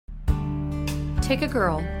Take a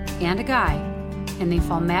girl and a guy, and they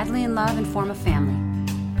fall madly in love and form a family.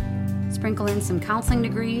 Sprinkle in some counseling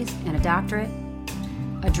degrees and a doctorate,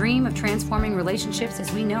 a dream of transforming relationships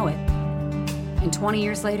as we know it. And 20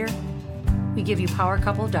 years later, we give you power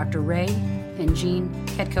couple Dr. Ray and Jean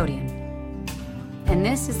Ketkodian. And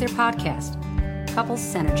this is their podcast, Couples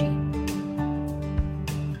Synergy.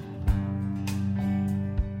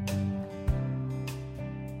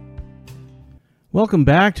 Welcome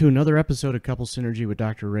back to another episode of Couples Synergy with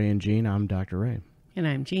Dr. Ray and Jean. I'm Dr. Ray. And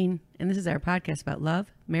I'm Jean, and this is our podcast about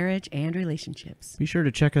love, marriage, and relationships. Be sure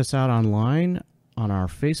to check us out online on our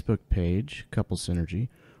Facebook page, Couples Synergy,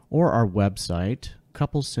 or our website,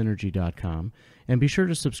 couplessynergy.com. And be sure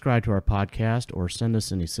to subscribe to our podcast or send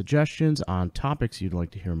us any suggestions on topics you'd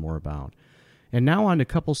like to hear more about. And now on to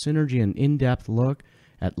Couples Synergy, an in-depth look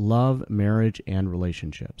at love, marriage, and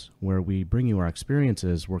relationships, where we bring you our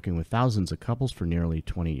experiences working with thousands of couples for nearly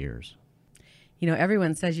 20 years. You know,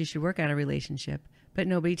 everyone says you should work on a relationship, but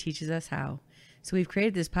nobody teaches us how. So we've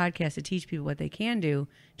created this podcast to teach people what they can do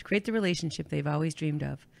to create the relationship they've always dreamed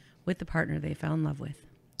of with the partner they fell in love with.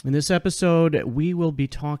 In this episode, we will be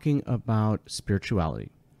talking about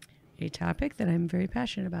spirituality. A topic that I'm very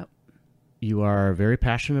passionate about. You are very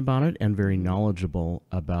passionate about it and very knowledgeable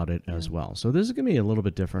about it as well. So this is going to be a little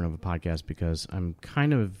bit different of a podcast because I'm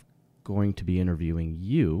kind of going to be interviewing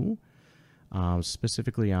you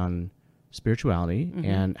specifically on spirituality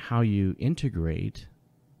and how you integrate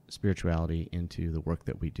spirituality into the work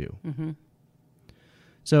that we do.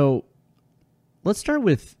 So let's start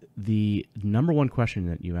with the number one question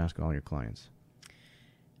that you ask all your clients.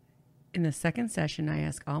 In the second session, I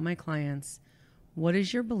ask all my clients, what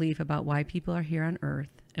is your belief about why people are here on Earth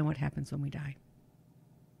and what happens when we die?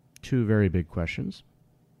 Two very big questions.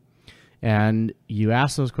 And you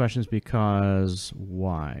ask those questions because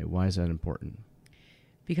why? Why is that important?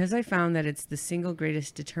 Because I found that it's the single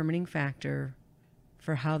greatest determining factor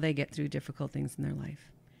for how they get through difficult things in their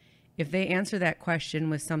life. If they answer that question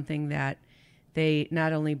with something that they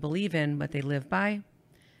not only believe in, but they live by,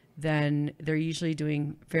 then they're usually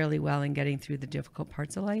doing fairly well in getting through the difficult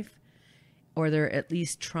parts of life. Or they're at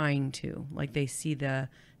least trying to, like they see that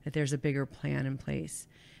there's a bigger plan in place.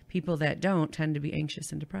 People that don't tend to be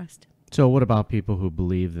anxious and depressed. So what about people who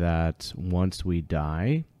believe that once we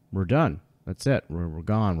die, we're done? That's it. We're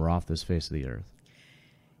gone. We're off this face of the earth.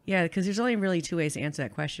 Yeah, because there's only really two ways to answer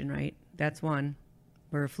that question, right? That's one.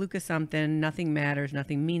 We're a fluke of something. Nothing matters.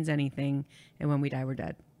 Nothing means anything. And when we die, we're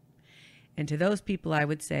dead. And to those people, I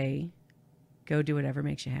would say, go do whatever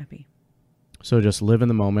makes you happy. So just live in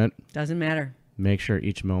the moment. Doesn't matter. Make sure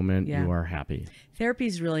each moment you are happy. Therapy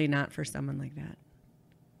is really not for someone like that.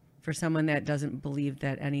 For someone that doesn't believe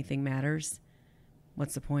that anything matters,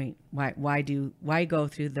 what's the point? Why go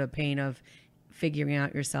through the pain of figuring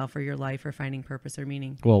out yourself or your life or finding purpose or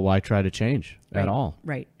meaning? Well, why try to change at all?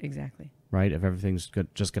 Right, exactly. Right? If everything's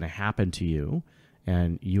just going to happen to you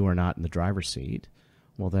and you are not in the driver's seat,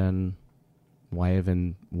 well then why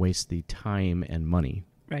even waste the time and money?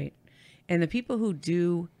 Right. And the people who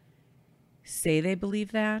do say they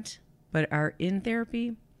believe that, but are in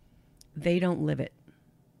therapy, they don't live it.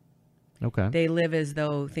 Okay. They live as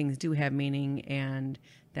though things do have meaning and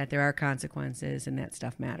that there are consequences and that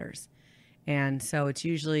stuff matters. And so it's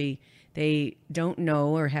usually they don't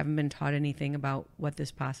know or haven't been taught anything about what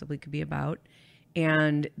this possibly could be about.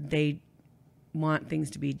 And they want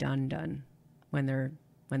things to be done when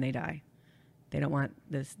they die. They don't want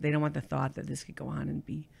this. They don't want the thought that this could go on and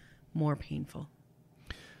be more painful.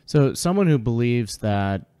 So someone who believes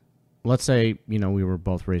that, let's say, we were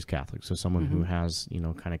both raised Catholic. So someone who has,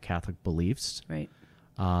 kind of Catholic beliefs. Right.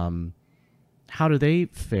 How do they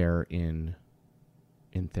fare in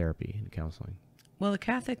therapy and counseling? Well, the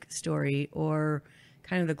Catholic story or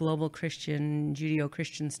kind of the global Christian,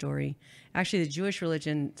 Judeo-Christian story, actually the Jewish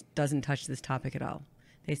religion doesn't touch this topic at all.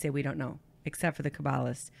 They say we don't know, except for the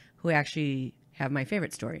Kabbalists, who actually have my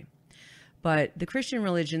favorite story. But the Christian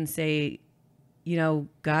religions say,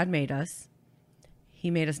 God made us. He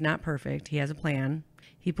made us not perfect. He has a plan.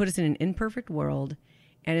 He put us in an imperfect world.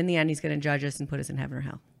 And in the end, he's going to judge us and put us in heaven or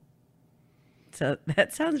hell. So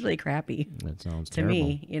that sounds really crappy. That sounds to terrible.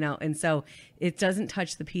 me, And so it doesn't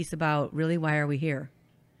touch the piece about really why are we here?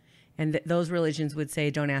 And those religions would say,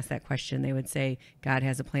 don't ask that question. They would say, God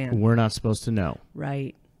has a plan. We're not supposed to know.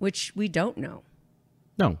 Right. Which we don't know.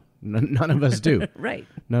 No, none of us do. Right.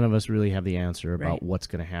 None of us really have the answer about Right. what's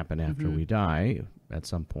going to happen after we die. At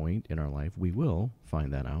some point in our life, we will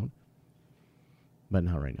find that out. But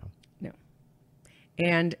not right now. No.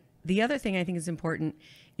 And the other thing I think is important,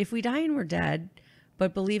 if we die and we're dead,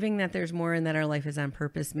 but believing that there's more and that our life is on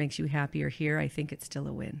purpose makes you happier here, I think it's still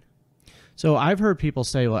a win. So I've heard people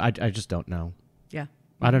say, well, I just don't know. Yeah.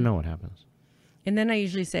 I don't know what happens. And then I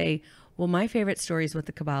usually say, well, my favorite story is what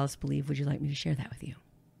the Kabbalists believe. Would you like me to share that with you?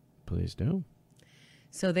 Please do.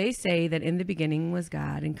 So they say that in the beginning was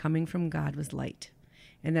God, and coming from God was light,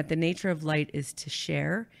 and that the nature of light is to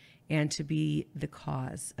share and to be the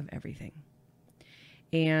cause of everything.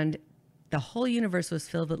 And the whole universe was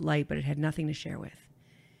filled with light, but it had nothing to share with.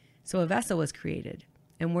 So a vessel was created,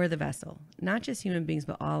 and we're the vessel, not just human beings,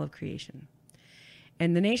 but all of creation.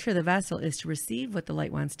 And the nature of the vessel is to receive what the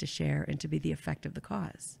light wants to share and to be the effect of the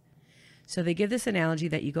cause. So they give this analogy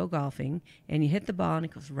that you go golfing and you hit the ball and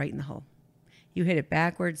it goes right in the hole. You hit it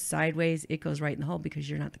backwards, sideways, it goes right in the hole because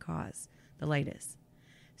you're not the cause. The light is.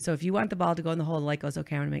 So if you want the ball to go in the hole, the light goes,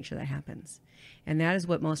 okay, I'm going to make sure that happens. And that is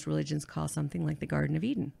what most religions call something like the Garden of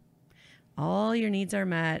Eden. All your needs are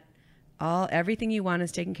met. Everything you want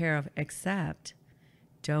is taken care of, except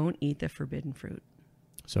don't eat the forbidden fruit.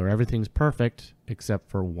 So everything's perfect except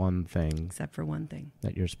for one thing. Except for one thing.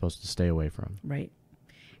 That you're supposed to stay away from. Right.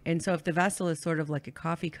 And so if the vessel is sort of like a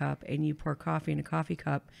coffee cup and you pour coffee in a coffee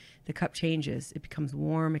cup, the cup changes. It becomes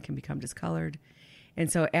warm. It can become discolored.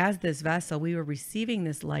 And so as this vessel, we were receiving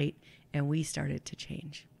this light and we started to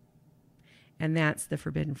change. And that's the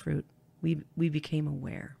forbidden fruit. We became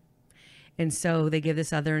aware. And so they give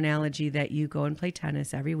this other analogy that you go and play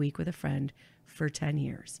tennis every week with a friend for 10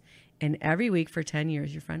 years. And every week for 10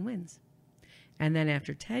 years, your friend wins. And then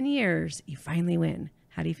after 10 years, you finally win.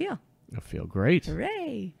 How do you feel? I feel great.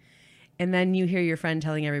 Hooray. And then you hear your friend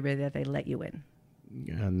telling everybody that they let you win.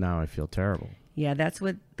 And now I feel terrible. Yeah, that's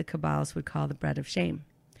what the Kabbalists would call the bread of shame.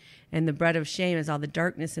 And the bread of shame is all the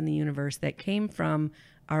darkness in the universe that came from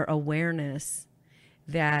our awareness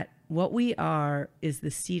that what we are is the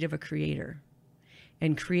seed of a creator.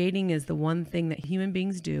 And creating is the one thing that human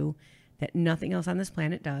beings do that nothing else on this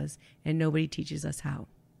planet does, and nobody teaches us how.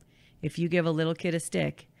 If you give a little kid a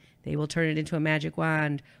stick, they will turn it into a magic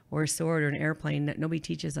wand or a sword or an airplane. That nobody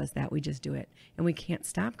teaches us that. We just do it. And we can't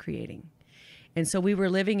stop creating. And so we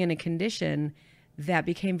were living in a condition that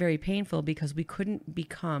became very painful because we couldn't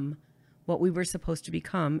become what we were supposed to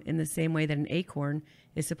become in the same way that an acorn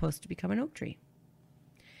is supposed to become an oak tree.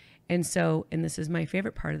 And so, and this is my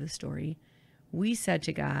favorite part of the story, we said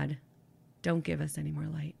to God, don't give us any more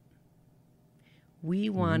light. We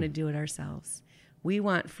want to do it ourselves. We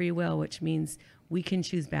want free will, which means we can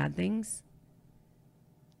choose bad things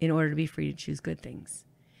in order to be free to choose good things.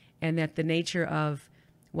 And that the nature of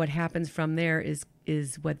what happens from there is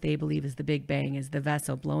what they believe is the Big Bang, is the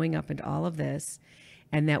vessel blowing up into all of this.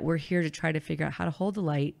 And that we're here to try to figure out how to hold the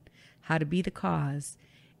light, how to be the cause,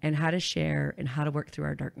 and how to share, and how to work through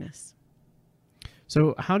our darkness.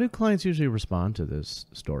 So how do clients usually respond to this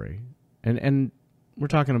story? And we're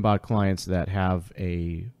talking about clients that have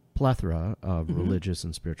a plethora of religious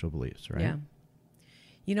and spiritual beliefs, right? Yeah.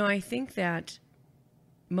 You know, I think that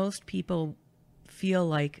most people feel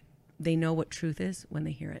like they know what truth is when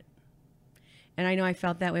they hear it. And I know I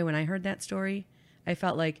felt that way when I heard that story. I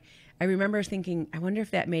felt like, I remember thinking, I wonder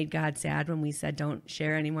if that made God sad when we said, don't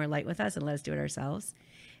share any more light with us and let us do it ourselves.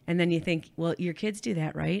 And then you think, well, your kids do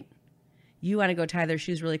that, right? You want to go tie their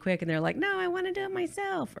shoes really quick, and they're like, no, I want to do it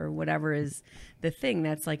myself, or whatever is the thing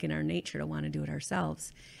that's like in our nature to want to do it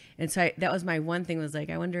ourselves. And so that was my one thing, was like,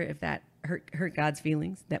 I wonder if that hurt God's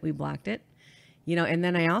feelings that we blocked it, you know. And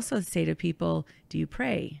then I also say to people, do you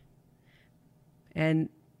pray? And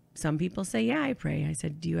some people say, yeah, I pray. I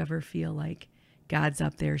said, do you ever feel like God's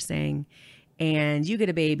up there saying, and you get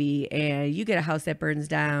a baby, and you get a house that burns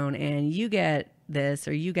down, and you get this,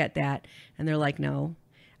 or you get that? And they're like, no.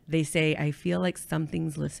 They say, I feel like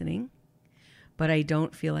something's listening, but I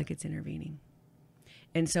don't feel like it's intervening.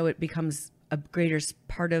 And so it becomes a greater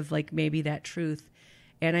part of like maybe that truth.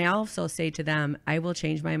 And I also say to them, I will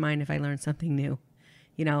change my mind if I learn something new.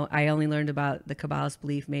 You know, I only learned about the Kabbalist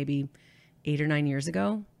belief maybe 8 or 9 years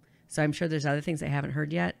ago. So I'm sure there's other things I haven't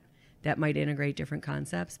heard yet that might integrate different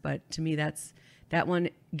concepts. But to me, that one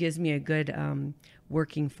gives me a good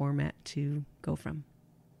working format to go from.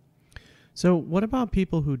 So what about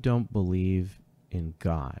people who don't believe in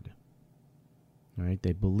God? All right,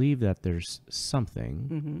 they believe that there's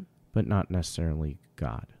something, but not necessarily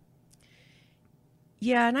God.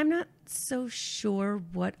 Yeah, and I'm not so sure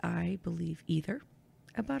what I believe either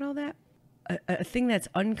about all that. A thing that's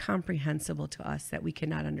incomprehensible to us that we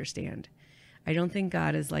cannot understand. I don't think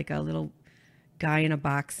God is like a little guy in a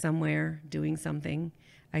box somewhere doing something.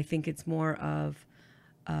 I think it's more of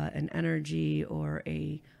an energy or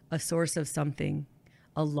a source of something,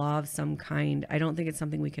 a law of some kind. I don't think it's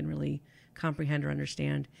something we can really comprehend or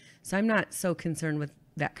understand. So I'm not so concerned with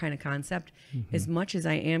that kind of concept as much as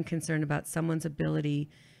I am concerned about someone's ability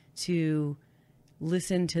to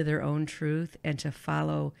listen to their own truth and to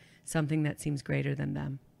follow something that seems greater than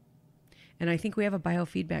them. And I think we have a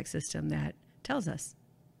biofeedback system that tells us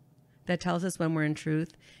when we're in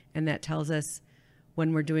truth, and that tells us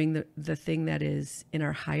when we're doing the thing that is in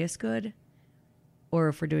our highest good, or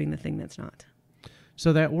if we're doing the thing that's not.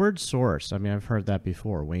 So that word source, I mean, I've heard that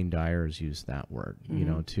before. Wayne Dyer's used that word,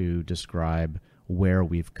 to describe where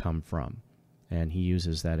we've come from. And he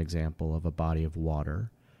uses that example of a body of water,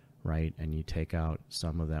 right? And you take out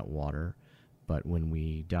some of that water, but when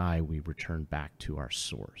we die, we return back to our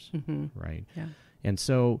source, right? Yeah. And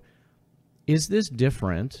so is this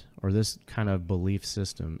different, or this kind of belief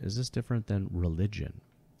system, is this different than religion?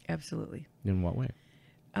 Absolutely. In what way?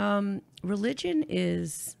 Religion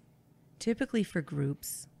is typically for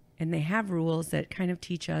groups, and they have rules that kind of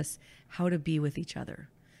teach us how to be with each other,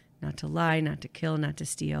 not to lie, not to kill, not to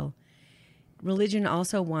steal. Religion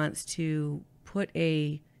also wants to put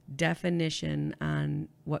a definition on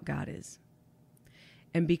what God is.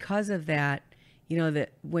 And because of that,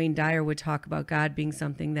 that Wayne Dyer would talk about God being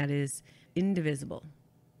something that is indivisible,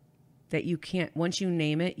 that you can't, once you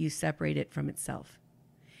name it, you separate it from itself.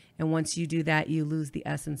 And once you do that, you lose the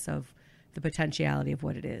essence of the potentiality of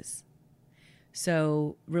what it is.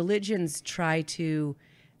 So religions try to,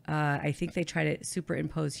 I think they try to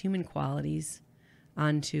superimpose human qualities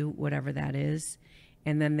onto whatever that is.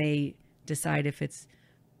 And then they decide if it's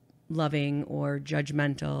loving or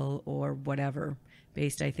judgmental or whatever,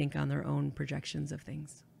 based, I think, on their own projections of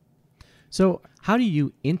things. So how do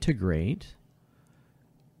you integrate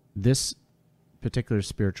this particular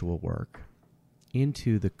spiritual work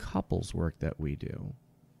into the couples work that we do?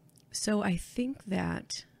 So I think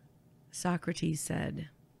that Socrates said,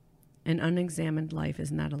 an unexamined life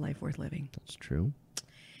is not a life worth living. That's true.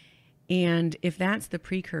 And if that's the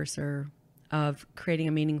precursor of creating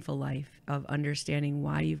a meaningful life, of understanding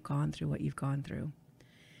why you've gone through what you've gone through.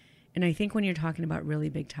 And I think when you're talking about really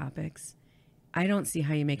big topics, I don't see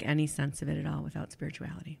how you make any sense of it at all without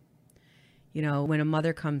spirituality. When a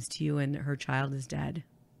mother comes to you and her child is dead,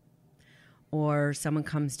 or someone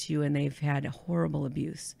comes to you and they've had horrible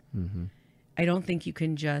abuse, I don't think you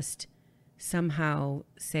can just somehow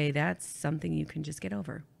say that's something you can just get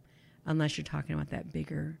over, unless you're talking about that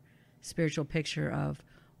bigger spiritual picture of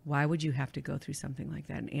why would you have to go through something like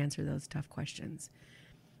that and answer those tough questions.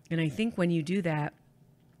 And I think when you do that,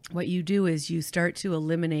 what you do is you start to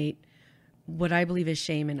eliminate what I believe is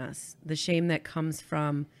shame in us, the shame that comes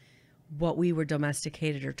from what we were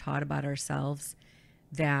domesticated or taught about ourselves,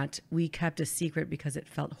 that we kept a secret because it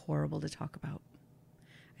felt horrible to talk about.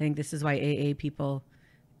 I think this is why AA people,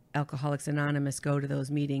 Alcoholics Anonymous, go to those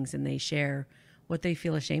meetings and they share what they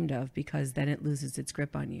feel ashamed of, because then it loses its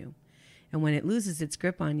grip on you. And when it loses its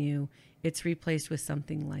grip on you, it's replaced with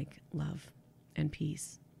something like love and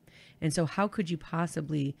peace. And so how could you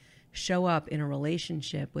possibly show up in a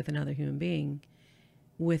relationship with another human being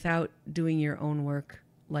without doing your own work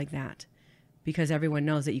like that? Because everyone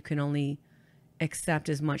knows that you can only accept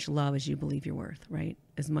as much love as you believe you're worth, right?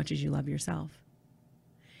 As much as you love yourself.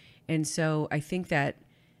 And so I think that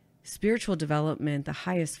spiritual development, the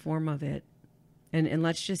highest form of it, and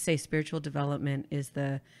let's just say spiritual development is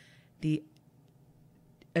the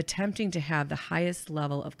attempting to have the highest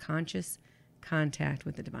level of conscious contact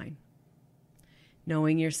with the divine.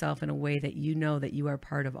 Knowing yourself in a way that you know that you are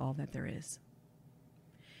part of all that there is.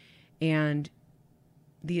 And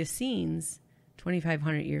the Essenes,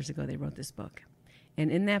 2,500 years ago, they wrote this book.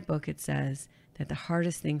 And in that book, it says that the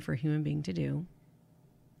hardest thing for a human being to do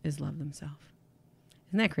is love themselves.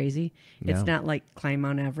 Isn't that crazy? Yeah. It's not like climb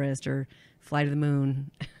Mount Everest or fly to the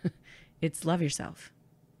moon. It's love yourself,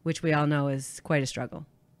 which we all know is quite a struggle,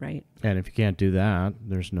 right? And if you can't do that,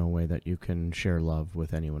 there's no way that you can share love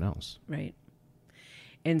with anyone else. Right.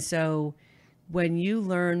 And so when you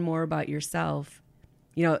learn more about yourself,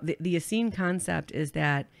 the Essene concept is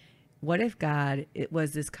that what if God, it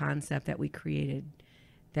was this concept that we created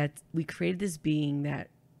this being that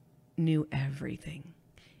knew everything.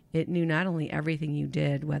 It knew not only everything you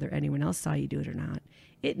did, whether anyone else saw you do it or not,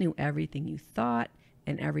 it knew everything you thought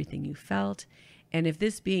and everything you felt. And if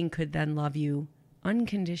this being could then love you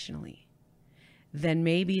unconditionally, then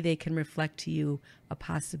maybe they can reflect to you a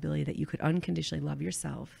possibility that you could unconditionally love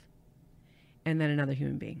yourself and then another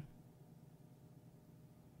human being,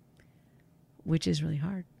 which is really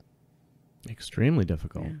hard. Extremely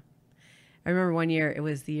difficult. Yeah. I remember one year, it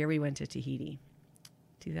was the year we went to Tahiti,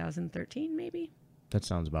 2013 maybe. That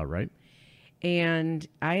sounds about right. And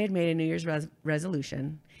I had made a New Year's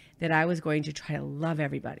resolution that I was going to try to love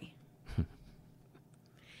everybody.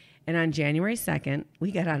 And on January 2nd,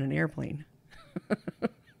 we got on an airplane.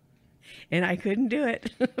 And I couldn't do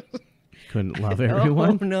it. Couldn't love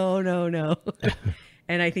everyone. Oh, no.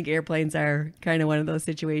 And I think airplanes are kind of one of those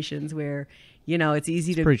situations where, it's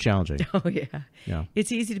easy to... Pretty challenging. Oh, yeah. Yeah.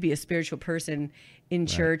 It's easy to be a spiritual person in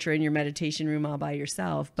church or in your meditation room all by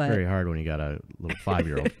yourself. But Very hard when you got a little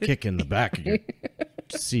 5-year-old kicking the back of your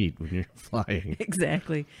seat when you're flying.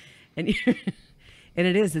 Exactly. And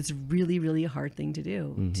it's really, really a hard thing to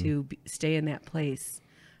do, to stay in that place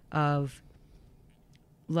of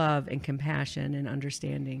love and compassion and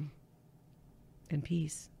understanding and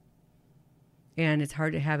peace. And it's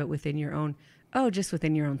hard to have it within your own, just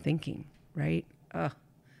within your own thinking, right?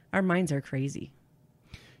 Our minds are crazy.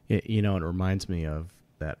 It reminds me of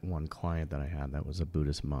that one client that I had that was a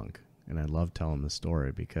Buddhist monk. And I love telling the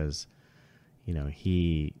story because,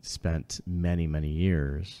 he spent many, many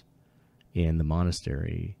years in the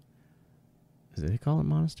monastery. Do they call it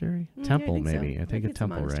monastery? Temple, I think maybe. so. I think a it's a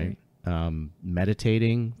temple, right? monastery.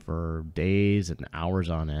 Meditating for days and hours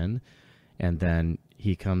on end. And then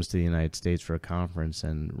he comes to the United States for a conference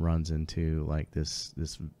and runs into like this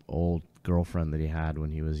old girlfriend that he had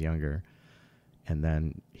when he was younger. And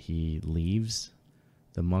then he leaves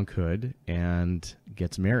the monkhood and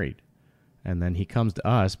gets married. And then he comes to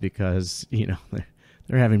us because,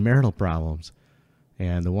 they're having marital problems.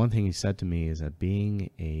 And the one thing he said to me is that being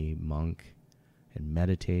a monk and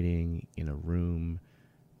meditating in a room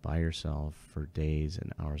by yourself for days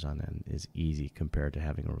and hours on end is easy compared to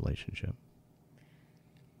having a relationship.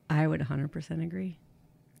 I would 100% agree.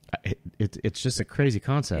 It's just a crazy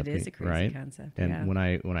concept. It is a crazy right? concept. And yeah.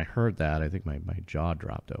 when I heard that, I think my jaw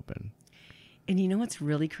dropped open. And you know what's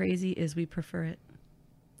really crazy is we prefer it.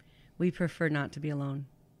 We prefer not to be alone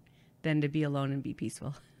than to be alone and be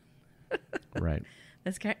peaceful. Right.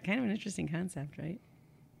 That's kind of an interesting concept, right?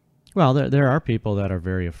 Well, there are people that are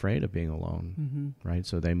very afraid of being alone, right?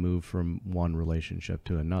 So they move from one relationship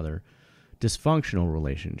to another. Dysfunctional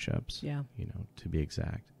relationships, Yeah. To be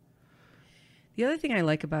exact. The other thing I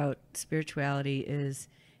like about spirituality is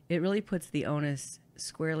it really puts the onus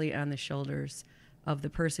squarely on the shoulders of the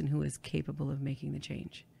person who is capable of making the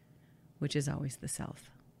change, which is always the self.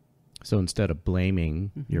 So instead of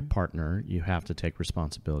blaming your partner, you have to take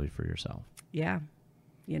responsibility for yourself. Yeah.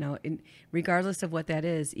 And regardless of what that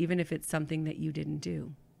is, even if it's something that you didn't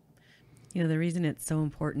do. The reason it's so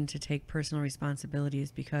important to take personal responsibility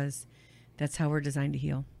is because that's how we're designed to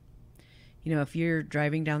heal. If you're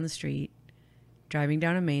driving down the street, driving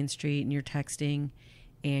down a main street, and you're texting,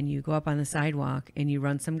 and you go up on the sidewalk, and you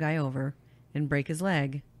run some guy over and break his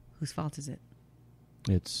leg, whose fault is it?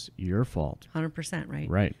 It's your fault. 100%, right?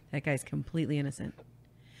 Right. That guy's completely innocent.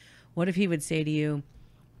 What if he would say to you,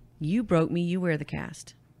 you broke me, you wear the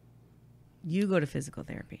cast. You go to physical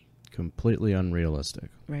therapy. Completely unrealistic.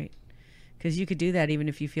 Right. Because you could do that even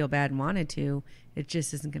if you feel bad and wanted to. It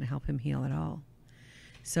just isn't going to help him heal at all.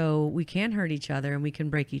 So we can hurt each other and we can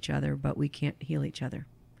break each other, but we can't heal each other.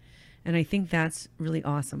 And I think that's really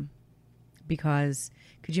awesome. Because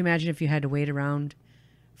could you imagine if you had to wait around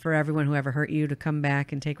for everyone who ever hurt you to come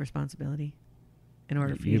back and take responsibility in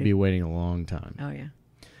order for you You'd to... be waiting a long time. Oh, yeah.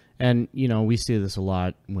 And, we see this a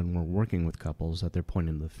lot when we're working with couples, that they're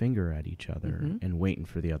pointing the finger at each other and waiting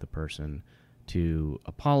for the other person to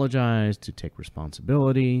apologize, to take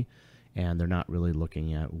responsibility, and they're not really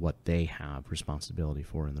looking at what they have responsibility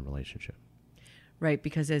for in the relationship. Right,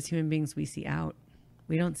 because as human beings, we see out.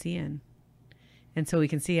 We don't see in. And so we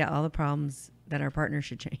can see all the problems that our partner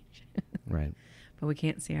should change. Right. But we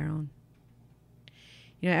can't see our own.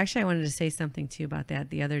 Actually, I wanted to say something, too, about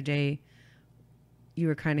that. The other day, you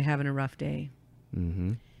were kind of having a rough day.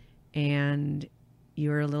 Mm-hmm. And you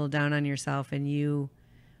were a little down on yourself, and you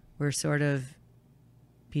were sort of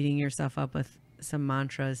beating yourself up with some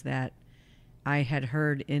mantras that I had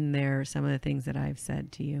heard in there, some of the things that I've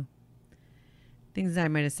said to you. Things that I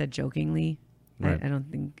might have said jokingly. Right. I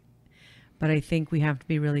don't think... But I think we have to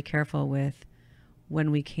be really careful with when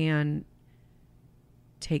we can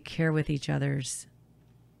take care with each other's,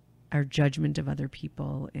 our judgment of other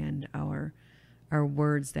people and our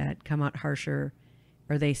words that come out harsher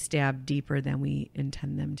or they stab deeper than we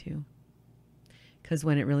intend them to. Because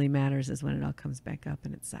when it really matters is when it all comes back up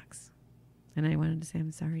and it sucks. And I wanted to say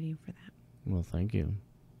I'm sorry to you for that. Well, thank you.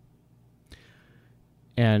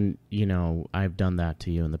 And, I've done that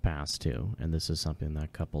to you in the past, too. And this is something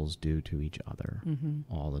that couples do to each other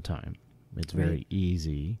all the time. It's very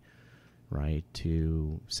easy, right,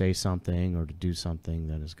 to say something or to do something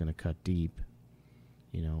that is going to cut deep,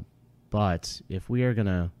 But if we're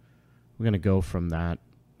going to go from that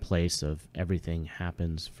place of everything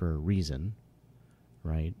happens for a reason,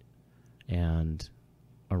 right, and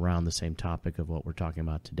around the same topic of what we're talking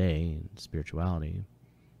about today, spirituality,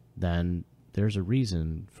 then there's a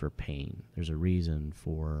reason for pain. There's a reason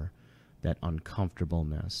for that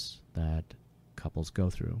uncomfortableness that couples go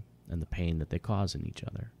through and the pain that they cause in each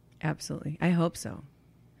other. Absolutely. I hope so.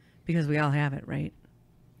 Because we all have it, right?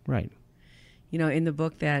 Right. You know, in the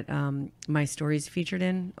book that my story's featured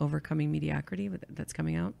in, Overcoming Mediocrity, that's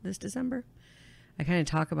coming out this December, I kind of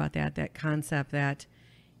talk about that concept that,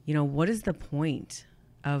 you know, what is the point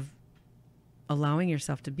of allowing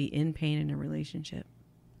yourself to be in pain in a relationship?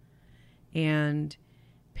 And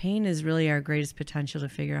pain is really our greatest potential to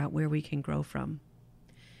figure out where we can grow from.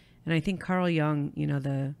 And I think Carl Jung, you know,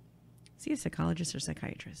 is he a psychologist or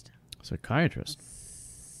psychiatrist? Psychiatrist.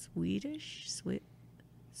 Swedish?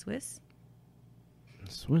 Swiss?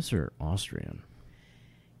 Swiss or Austrian?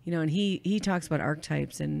 You know, and he talks about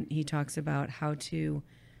archetypes, and he talks about how to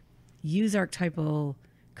use archetypal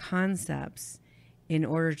concepts in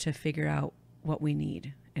order to figure out what we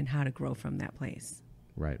need and how to grow from that place.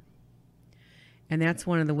 Right. And that's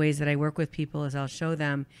one of the ways that I work with people is I'll show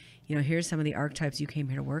them, you know, here's some of the archetypes you came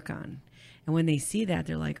here to work on. And when they see that,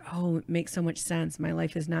 they're like, oh, it makes so much sense. My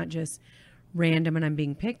life is not just random and I'm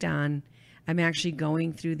being picked on. I'm actually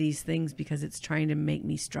going through these things because it's trying to make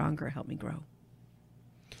me stronger, help me grow.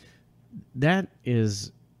 That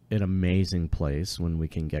is an amazing place when we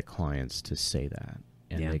can get clients to say that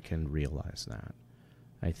and they can realize that.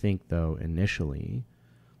 I think, though, initially,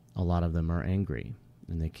 a lot of them are angry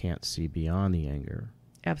and they can't see beyond the anger.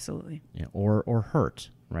 Absolutely. Yeah, or hurt,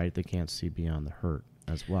 right? They can't see beyond the hurt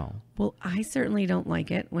as well. Well, I certainly don't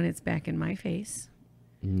like it when it's back in my face.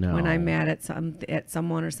 No. When I'm mad at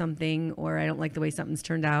someone or something, or I don't like the way something's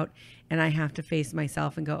turned out, and I have to face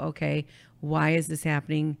myself and go, okay, why is this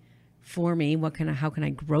happening for me? How can I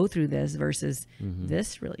grow through this versus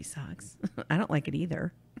this really sucks? I don't like it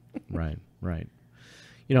either. Right.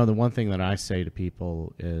 You know, the one thing that I say to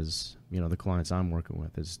people is, you know, the clients I'm working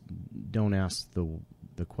with is don't ask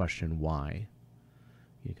the question why,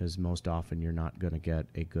 because most often you're not going to get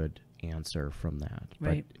a good answer from that.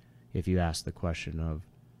 Right. But if you ask the question of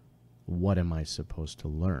what am I supposed to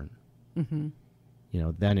learn, you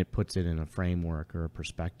know, then it puts it in a framework or a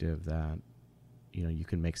perspective that, you know, you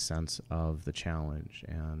can make sense of the challenge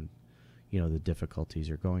and, you know, the difficulties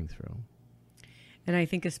you're going through. And I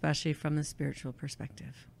think especially from the spiritual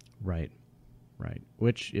perspective. Right.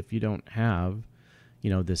 Which if you don't have, you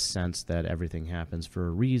know, this sense that everything happens for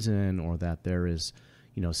a reason or that there is,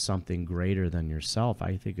 you know, something greater than yourself,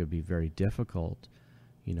 I think it would be very difficult,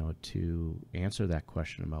 you know, to answer that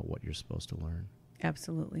question about what you're supposed to learn.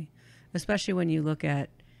 Absolutely. Especially when you look at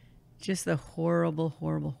just the horrible,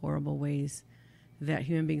 horrible, horrible ways that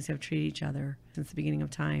human beings have treated each other since the beginning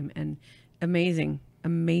of time. And amazing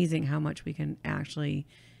how much we can actually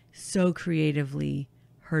so creatively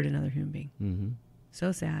hurt another human being. Mm-hmm.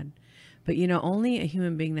 So sad. But, you know, only a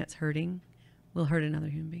human being that's hurting will hurt another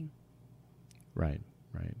human being. Right.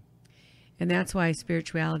 And that's why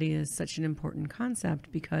spirituality is such an important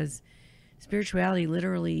concept, because spirituality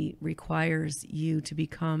literally requires you to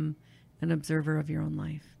become an observer of your own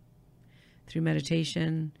life. Through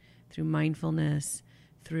meditation, through mindfulness,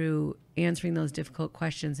 through answering those difficult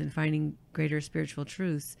questions and finding greater spiritual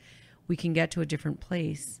truths, we can get to a different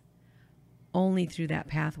place only through that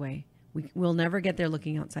pathway. We'll never get there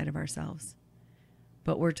looking outside of ourselves.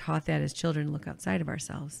 But we're taught that as children to look outside of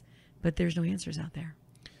ourselves. But there's no answers out there.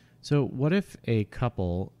 So what if a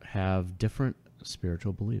couple have different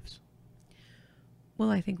spiritual beliefs?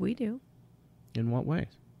 Well, I think we do. In what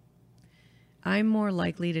ways? I'm more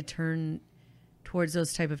likely to turn towards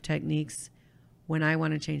those type of techniques when I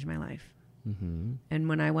want to change my life. Mm-hmm. And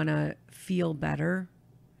when I want to feel better,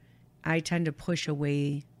 I tend to push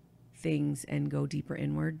away things and go deeper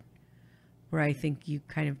inward, where I think you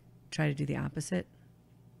kind of try to do the opposite.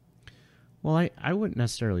 Well, I wouldn't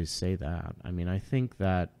necessarily say that. I mean, I think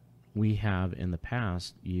that we have in the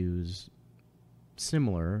past used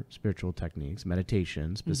similar spiritual techniques,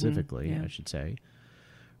 meditation specifically, I should say,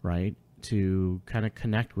 right, to kind of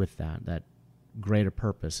connect with that greater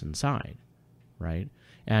purpose inside, right?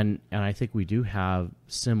 And I think we do have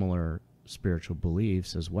similar spiritual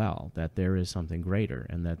beliefs as well, that there is something greater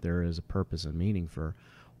and that there is a purpose and meaning for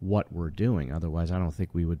what we're doing. Otherwise, I don't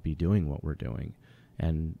think we would be doing what we're doing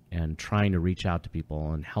and trying to reach out to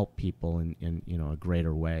people and help people in you know, a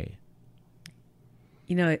greater way.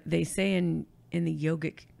 You know, they say in the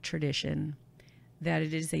yogic tradition that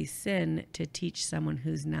it is a sin to teach someone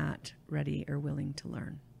who's not ready or willing to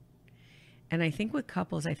learn. And I think with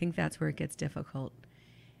couples, I think that's where it gets difficult.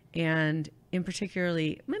 And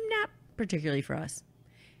not particularly for us.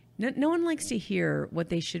 No one likes to hear what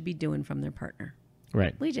they should be doing from their partner.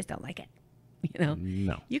 Right. We just don't like it.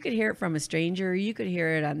 No. You could hear it from a stranger. You could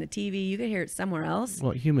hear it on the TV. You could hear it somewhere else.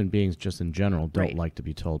 Well, human beings just in general don't Right. like to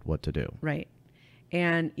be told what to do. Right.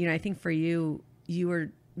 And, I think for you, you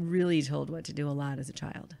were really told what to do a lot as a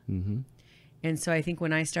child. Mm-hmm. And so I think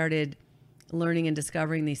when I started learning and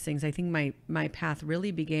discovering these things, I think my path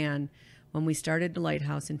really began when we started the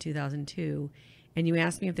Lighthouse in 2002. And you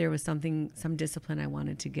asked me if there was some discipline I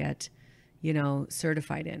wanted to get,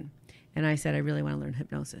 certified in. And I said, I really want to learn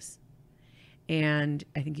hypnosis. And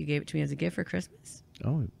I think you gave it to me as a gift for Christmas.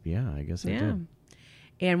 Oh, yeah, I guess I did.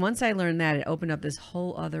 And once I learned that, it opened up this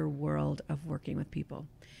whole other world of working with people.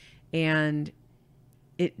 And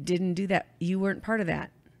it didn't do that. You weren't part of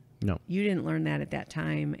that. No. You didn't learn that at that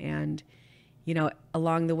time. And,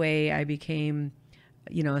 along the way, I became,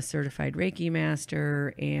 a certified Reiki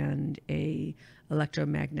master and a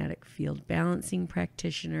electromagnetic field balancing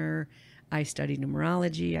practitioner. I studied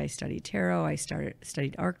numerology. I studied tarot. I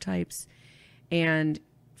studied archetypes. And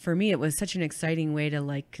for me, it was such an exciting way to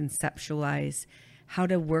conceptualize how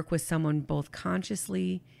to work with someone both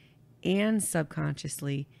consciously and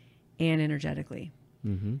subconsciously and energetically.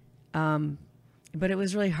 Mm-hmm. But it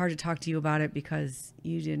was really hard to talk to you about it because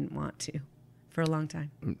you didn't want to for a long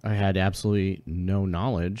time. I had absolutely no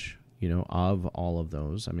knowledge, of all of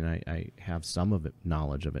those. I mean, I have some of it,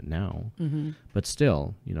 knowledge of it now, Mm-hmm. but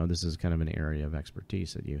still, this is kind of an area of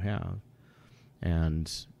expertise that you have.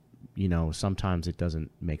 And, sometimes it doesn't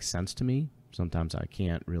make sense to me. Sometimes I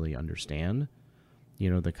can't really understand,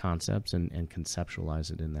 the concepts and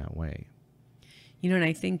conceptualize it in that way. And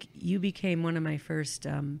I think you became one of my first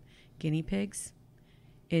guinea pigs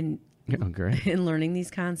in Great. in learning these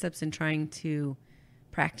concepts and trying to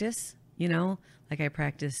practice, I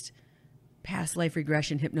practiced past life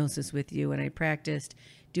regression hypnosis with you, and I practiced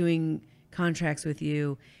doing contracts with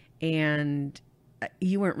you, and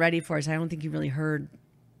you weren't ready for it. So I don't think you really heard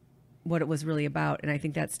what it was really about. And I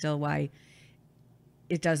think that's still why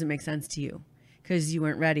it doesn't make sense to you, because you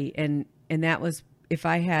weren't ready. And that was, if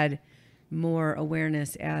I had more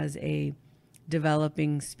awareness as a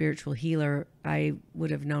developing spiritual healer, I would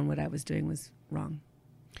have known what I was doing was wrong.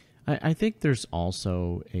 I think there's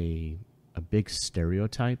also a big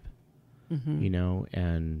stereotype, Mm-hmm.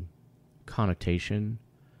 And connotation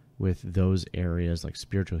with those areas like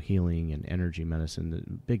spiritual healing and energy medicine, the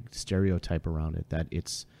big stereotype around it that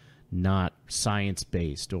it's not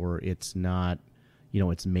science-based or it's not,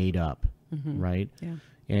 it's made up, Mm-hmm. right?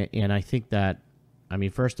 Yeah, And I think that,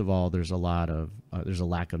 first of all, there's a lack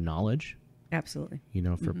of knowledge, absolutely. for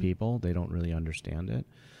Mm-hmm. people. They don't really understand it.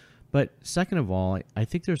 But second of all, I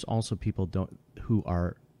think there's also people who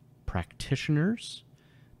are practitioners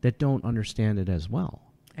that don't understand it as well.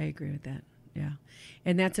 I agree with that. Yeah.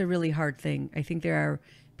 And that's a really hard thing. I think there are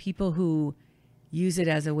people who use it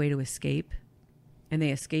as a way to escape, and they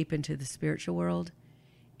escape into the spiritual world,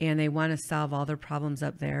 and they want to solve all their problems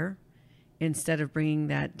up there instead of bringing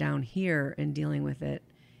that down here and dealing with it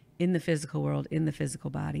in the physical world, in the physical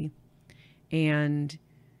body. And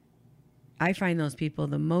I find those people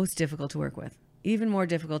the most difficult to work with, even more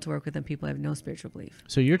difficult to work with than people who have no spiritual belief.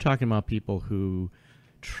 So you're talking about people who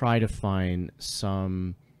try to find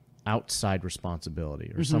some outside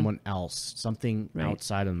responsibility or someone else, something Right.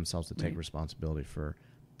 outside of themselves to take Right. responsibility for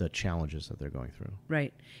the challenges that they're going through.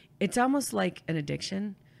 Right. It's almost like an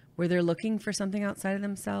addiction where they're looking for something outside of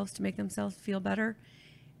themselves to make themselves feel better,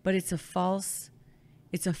 but it's a false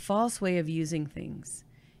way of using things.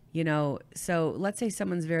 So let's say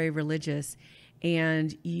someone's very religious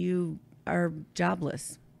and you are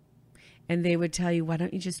jobless, and they would tell you, why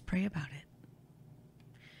don't you just pray about it?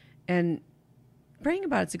 And praying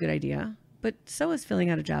about it's a good idea, but so is filling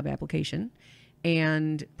out a job application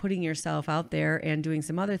and putting yourself out there and doing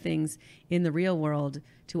some other things in the real world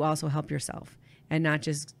to also help yourself and not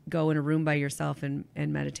just go in a room by yourself and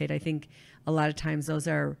meditate. I think a lot of times those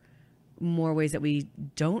are more ways that we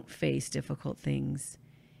don't face difficult things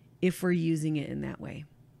if we're using it in that way.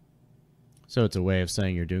 So it's a way of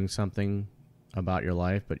saying you're doing something about your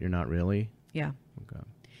life, but you're not really? Yeah. Okay.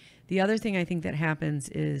 The other thing I think that happens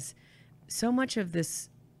is so much of this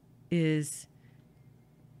is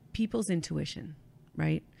people's intuition,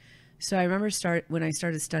 right? So I remember when I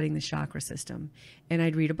started studying the chakra system, and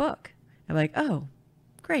I'd read a book. I'm like, oh,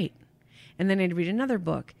 great. And then I'd read another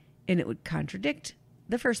book, and it would contradict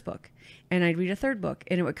the first book. And I'd read a third book,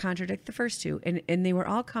 and it would contradict the first two. And they were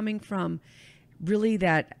all coming from really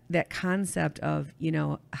that concept of,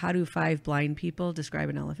 how do 5 blind people describe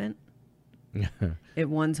an elephant?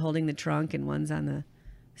 One's holding the trunk and one's on the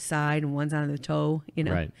side and one's on the toe,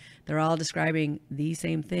 Right. They're all describing the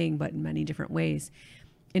same thing, but in many different ways.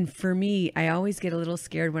 And for me, I always get a little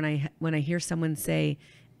scared when I hear someone say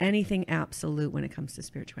anything absolute when it comes to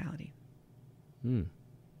spirituality. Hmm.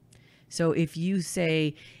 So if you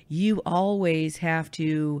say you always have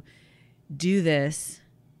to do this,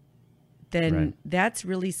 then Right. that's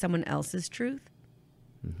really someone else's truth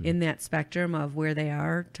in that spectrum of where they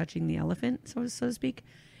are touching the elephant, so to speak.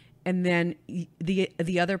 And then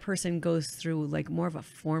the other person goes through like more of a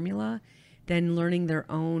formula than learning their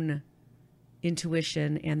own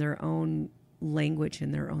intuition and their own language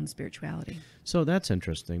and their own spirituality. So that's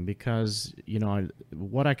interesting because,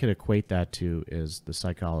 what I could equate that to is the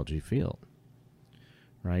psychology field,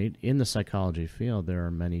 right? In the psychology field, there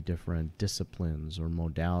are many different disciplines or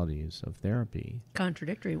modalities of therapy.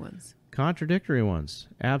 Contradictory ones. Contradictory ones,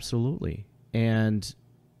 absolutely. And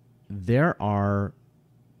there are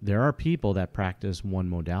people that practice one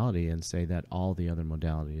modality and say that all the other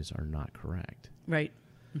modalities are not correct. Right.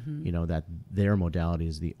 That their modality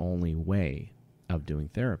is the only way of doing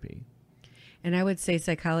therapy. And I would say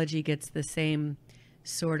psychology gets the same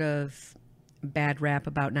sort of bad rap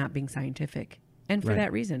about not being scientific. And for Right.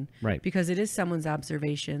 that reason. Right. Because it is someone's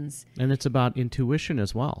observations. And it's about intuition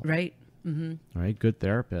as well. Right. Right? Good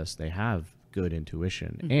therapists, they have good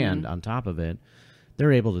intuition. And on top of it,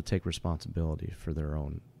 they're able to take responsibility for their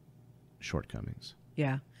own shortcomings.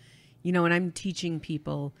 Yeah. When I'm teaching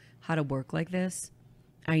people how to work like this,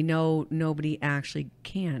 I know nobody actually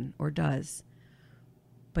can or does,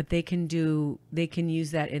 but they can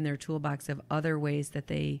use that in their toolbox of other ways that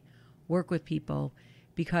they work with people,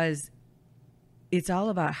 because it's all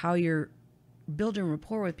about how you're building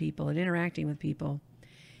rapport with people and interacting with people.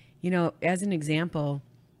 As an example,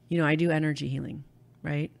 I do energy healing,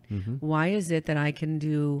 right? Why is it that I can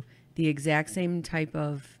do the exact same type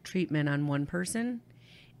of treatment on one person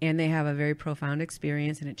and they have a very profound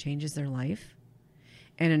experience and it changes their life,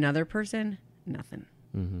 and another person, nothing?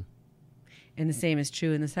 And the same is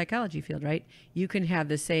true in the psychology field, right? You can have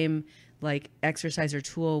the same like exercise or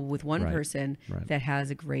tool with one Right. person Right. that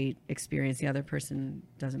has a great experience. The other person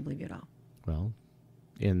doesn't believe you at all. Well,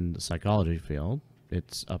 in the psychology field,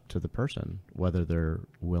 it's up to the person whether they're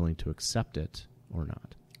willing to accept it or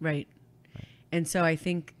not. Right. And so I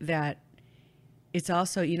think that it's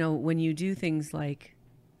also, when you do things like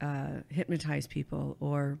hypnotize people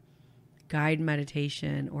or guide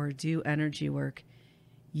meditation or do energy work,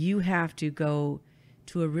 you have to go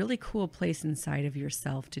to a really cool place inside of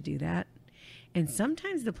yourself to do that. And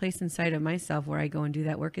sometimes the place inside of myself where I go and do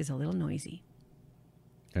that work is a little noisy.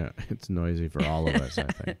 Yeah, it's noisy for all of us, I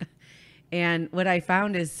think. And what I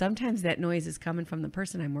found is sometimes that noise is coming from the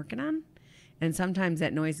person I'm working on, and sometimes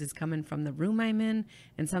that noise is coming from the room I'm in,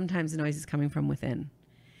 and sometimes the noise is coming from within.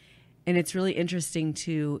 And it's really interesting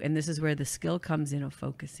too, and this is where the skill comes in of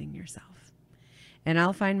focusing yourself. And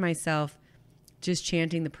I'll find myself just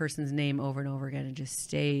chanting the person's name over and over again and just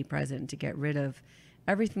stay present to get rid of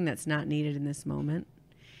everything that's not needed in this moment.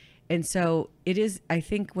 And so it is, I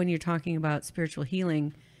think when you're talking about spiritual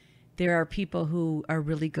healing, there are people who are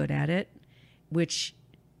really good at it, which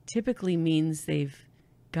typically means they've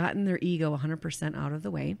gotten their ego 100% out of the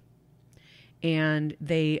way, and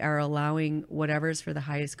they are allowing whatever's for the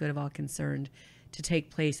highest good of all concerned to take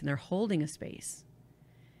place, and they're holding a space.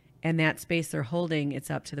 And that space they're holding,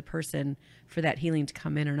 it's up to the person for that healing to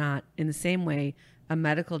come in or not. In the same way, a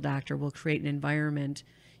medical doctor will create an environment,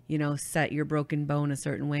 set your broken bone a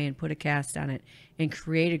certain way and put a cast on it and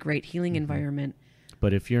create a great healing environment.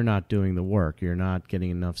 But if you're not doing the work, you're not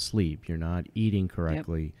getting enough sleep, you're not eating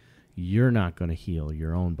correctly, you're not going to heal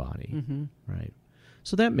your own body, right?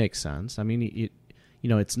 So that makes sense. I mean,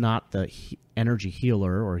 it's not the energy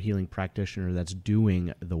healer or healing practitioner that's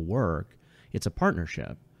doing the work. It's a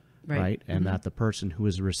partnership, right? And that the person who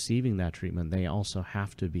is receiving that treatment, they also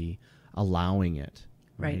have to be allowing it,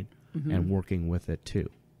 right? And working with it too.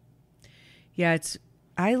 Yeah,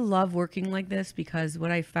 I love working like this because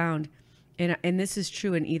what I found, and this is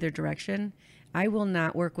true in either direction, I will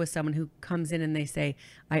not work with someone who comes in and they say,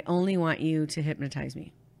 I only want you to hypnotize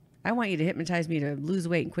me. I want you to hypnotize me to lose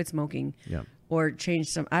weight and quit smoking or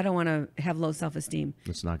change I don't want to have low self-esteem.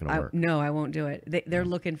 It's not going to work. No, I won't do it. They're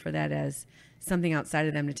looking for that as something outside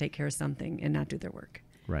of them to take care of something and not do their work.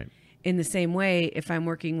 Right. In the same way, if I'm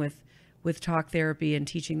working with talk therapy and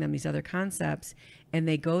teaching them these other concepts and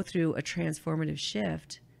they go through a transformative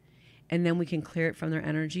shift, and then we can clear it from their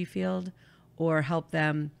energy field or help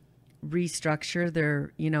them restructure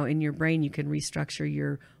their, in your brain, you can restructure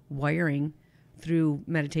your wiring through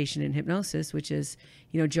meditation and hypnosis, which is,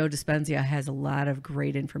 Joe Dispenza has a lot of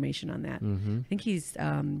great information on that. I think he's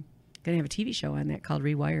going to have a TV show on that called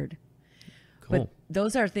Rewired. Cool. But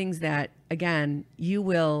those are things that, again, you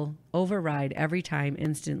will override every time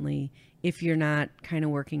instantly if you're not kind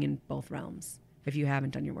of working in both realms. if you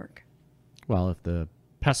haven't done your work. Well, if the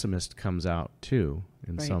pessimist comes out too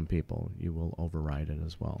in Right. some people, you will override it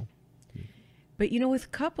as well. But,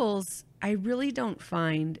 with couples, I really don't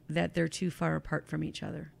find that they're too far apart from each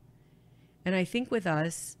other. And I think with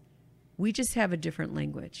us, we just have a different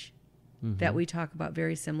language that we talk about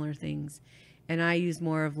very similar things. And I use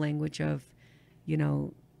more of language of,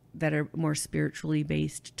 that are more spiritually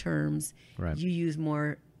based terms. Right. You use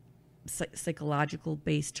more psychological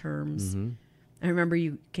based terms. Mm-hmm. I remember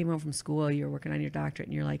you came home from school, you were working on your doctorate,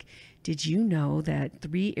 and you're like, did you know that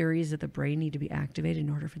 3 areas of the brain need to be activated in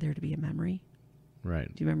order for there to be a memory? Right.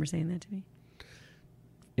 Do you remember saying that to me?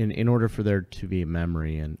 In order for there to be a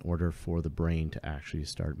memory, in order for the brain to actually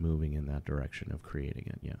start moving in that direction of creating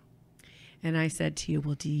it, yeah. And I said to you,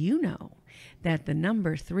 well, do you know that the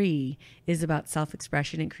number 3 is about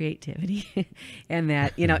self-expression and creativity? And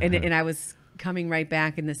that, and I was coming right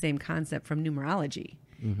back in the same concept from numerology.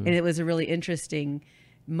 Mm-hmm. And it was a really interesting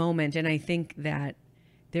moment. And I think that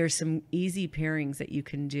there's some easy pairings that you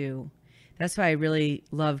can do. That's why I really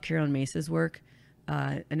love Carolyn Mace's work,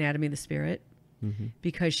 Anatomy of the Spirit,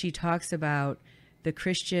 because she talks about the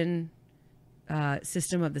Christian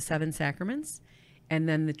system of the 7 sacraments, and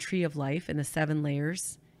then the tree of life and the 7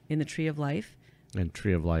 layers in the tree of life. And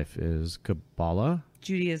tree of life is Kabbalah.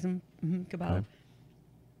 Judaism, Kabbalah. Okay.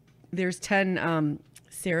 There's 10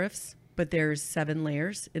 seraphs, but there's 7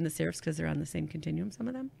 layers in the seraphs because they're on the same continuum, some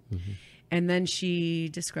of them. And then she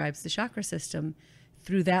describes the chakra system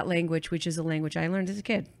through that language, which is a language I learned as a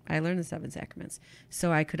kid. I learned the 7 sacraments,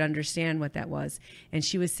 so I could understand what that was. And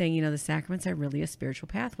she was saying, the sacraments are really a spiritual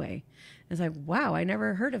pathway. I was like, wow, I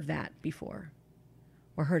never heard of that before,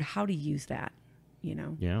 or heard how to use that,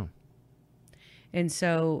 Yeah. And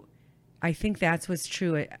so I think that's what's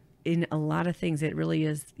true in a lot of things. It really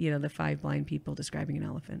is, the 5 blind people describing an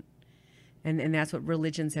elephant. And that's what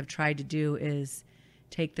religions have tried to do, is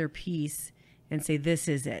take their piece and say, this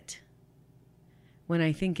is it. When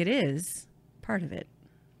I think it is part of it.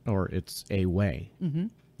 Or it's a way. Mm-hmm.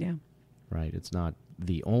 Yeah. Right. It's not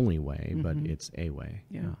the only way, but it's a way.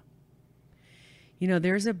 Yeah.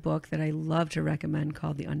 There's a book that I love to recommend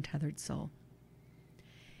called The Untethered Soul.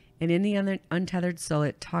 And in The Untethered Soul,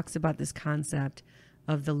 it talks about this concept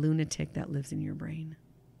of the lunatic that lives in your brain.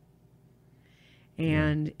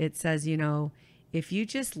 And it says, if you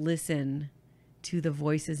just listen to the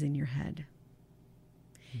voices in your head,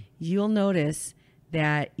 you'll notice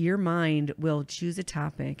that your mind will choose a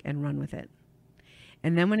topic and run with it.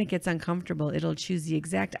 And then when it gets uncomfortable, it'll choose the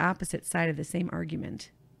exact opposite side of the same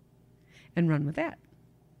argument and run with that.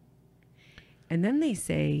 And then they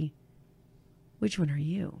say, which one are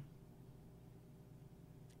you?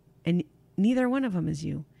 And neither one of them is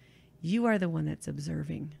you. You are the one that's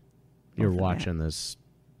observing. You're both of watching this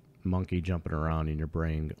monkey jumping around in your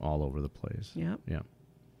brain all over the place. Yep. Yeah.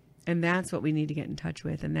 And that's what we need to get in touch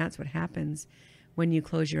with. And that's what happens when you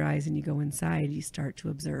close your eyes and you go inside, you start to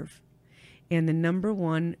observe. And the number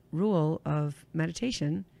 1 rule of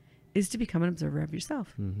meditation is to become an observer of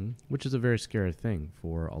yourself. Which is a very scary thing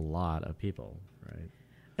for a lot of people, right?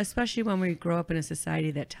 Especially when we grow up in a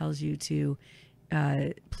society that tells you to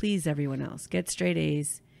please everyone else. Get straight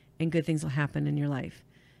A's and good things will happen in your life.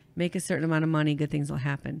 Make a certain amount of money, good things will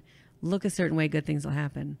happen. Look a certain way, good things will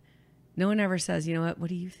happen. No one ever says, you know what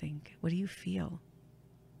do you think? What do you feel?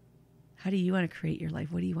 How do you want to create your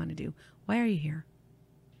life? What do you want to do? Why are you here?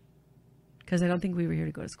 Because I don't think we were here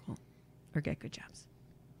to go to school or get good jobs.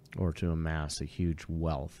 Or to amass a huge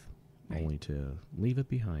wealth, Right. only to leave it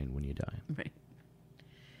behind when you die. Right.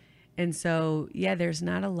 And so, there's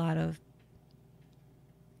not a lot of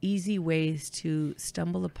easy ways to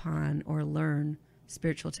stumble upon or learn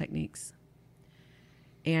spiritual techniques.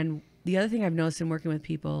 And the other thing I've noticed in working with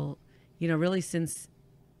people, really since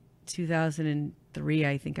 2003,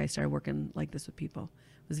 I think I started working like this with people.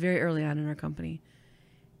 It was very early on in our company.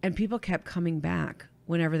 And people kept coming back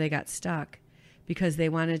whenever they got stuck because they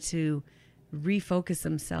wanted to refocus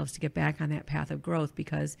themselves to get back on that path of growth,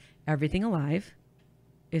 because everything alive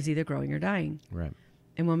is either growing or dying. Right.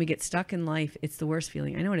 And when we get stuck in life, it's the worst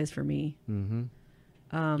feeling. I know it is for me. Mm-hmm.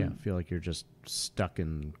 I feel like you're just stuck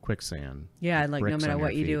in quicksand. Yeah, like no bricks matter on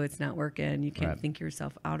what your you do, feet. it's not working. You can't Right. think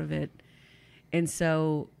yourself out of it. And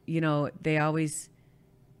so, they'll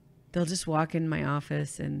just walk in my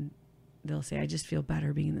office and they'll say, I just feel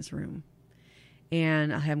better being in this room.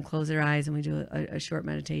 And I'll have them close their eyes and we do a short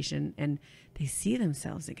meditation and they see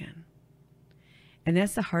themselves again. And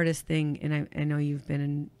that's the hardest thing. And I know you've been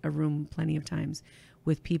in a room plenty of times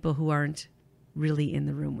with people who aren't really in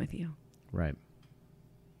the room with you. Right.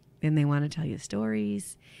 And they want to tell you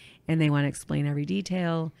stories and they want to explain every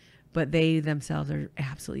detail, but they themselves are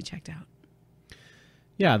absolutely checked out.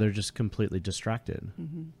 Yeah, they're just completely distracted,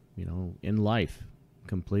 you know, in life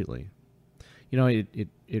completely. You know,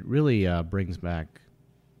 it really brings back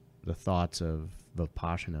the thoughts of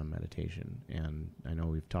Vipassana meditation. And I know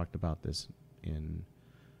we've talked about this in,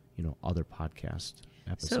 you know, other podcast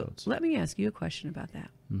episodes. So let me ask you a question about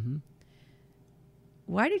that. Mm-hmm.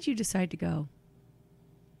 Why did you decide to go?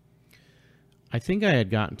 I think I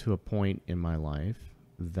had gotten to a point in my life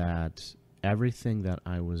that everything that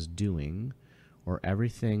I was doing or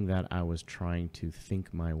everything that I was trying to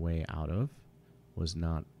think my way out of was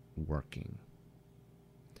not working.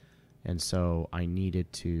 And so I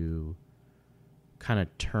needed to kind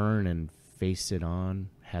of turn and face it on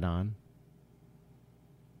head on.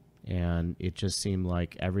 And it just seemed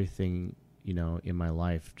like everything, you know, in my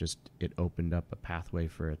life, just it opened up a pathway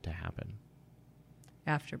for it to happen.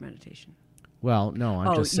 After meditation. Well, no,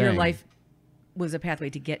 I'm just saying. Your life was a pathway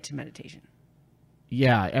to get to meditation.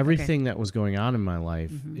 Yeah, everything that was going on in my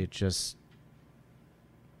life, it just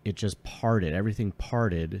parted. Everything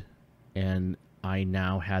parted, and I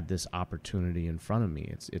now had this opportunity in front of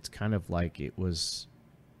me. It's kind of like it was,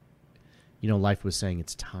 you know, life was saying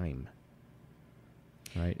it's time,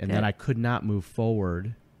 right? And that I could not move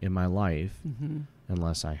forward in my life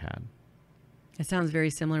unless I had. It sounds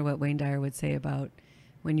very similar to what Wayne Dyer would say about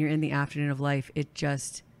when you're in the afternoon of life, it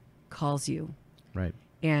just calls you. Right.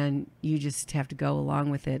 And you just have to go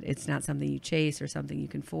along with it. It's not something you chase or something you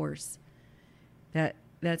can force.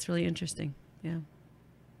 That's really interesting. Yeah.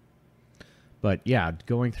 But yeah,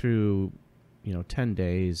 going through, you know, 10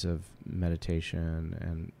 days of meditation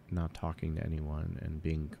and not talking to anyone and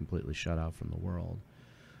being completely shut out from the world,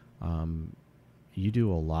 you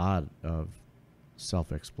do a lot of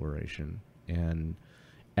self-exploration, and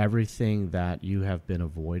everything that you have been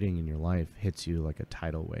avoiding in your life hits you like a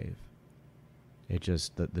tidal wave. It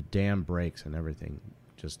just, the dam breaks and everything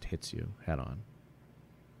just hits you head on.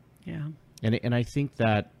 Yeah. And I think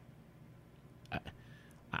that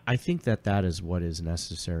that is what is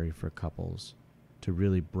necessary for couples to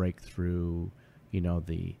really break through, you know,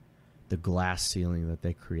 the glass ceiling that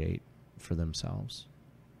they create for themselves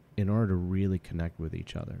in order to really connect with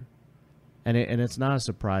each other. And it's not a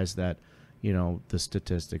surprise that, you know, the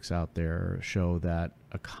statistics out there show that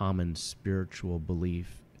a common spiritual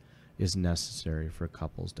belief is necessary for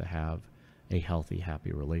couples to have a healthy,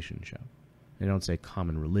 happy relationship. They don't say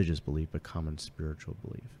common religious belief, but common spiritual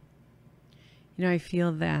belief. You know, I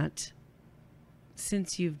feel that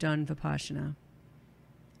since you've done Vipassana,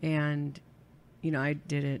 and, you know, I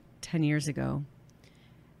did it 10 years ago,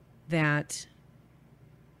 that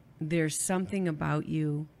there's something about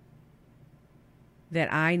you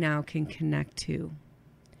that I now can connect to.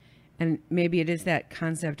 And maybe it is that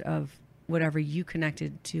concept of whatever you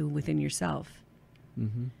connected to within yourself.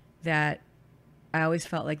 That I always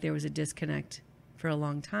felt like there was a disconnect for a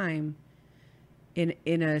long time in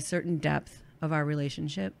a certain depth of our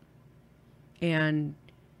relationship. And,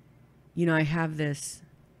 you know, I have this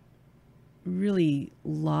really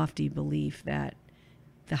lofty belief that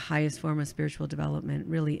the highest form of spiritual development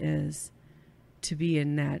really is to be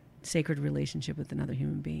in that sacred relationship with another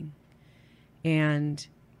human being. And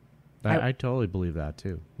I totally believe that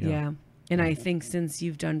too. Yeah. And I think since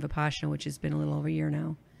you've done Vipassana, which has been a little over a year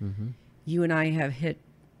now, you and I have hit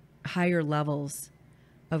higher levels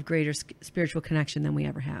of greater spiritual connection than we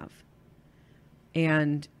ever have.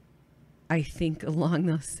 And I think along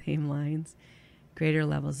those same lines, greater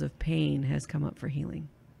levels of pain has come up for healing.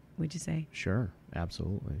 Would you say? Sure,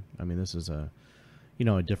 absolutely. I mean, this is a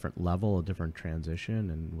different level, a different transition,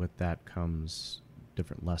 and with that comes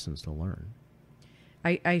different lessons to learn.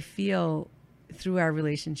 I feel through our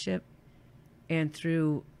relationship and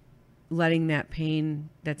through letting that pain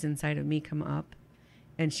that's inside of me come up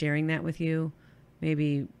and sharing that with you,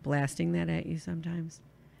 maybe blasting that at you sometimes.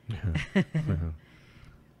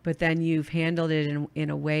 But then you've handled it in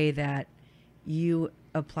a way that you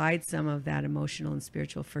applied some of that emotional and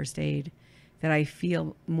spiritual first aid that I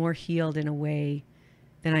feel more healed in a way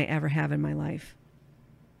than I ever have in my life.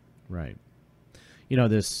 Right. You know,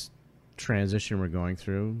 this transition we're going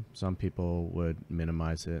through, some people would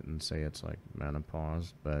minimize it and say it's like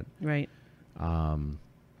menopause, but right.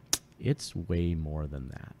 It's way more than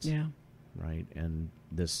that. Yeah. Right. And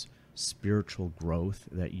this spiritual growth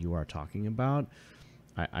that you are talking about,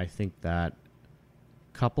 I think that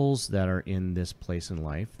couples that are in this place in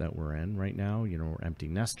life that we're in right now, you know, we're empty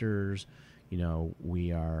nesters, you know,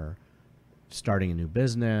 we are starting a new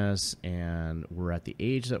business and we're at the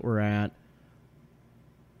age that we're at.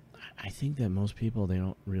 I think that most people, they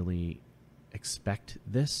don't really expect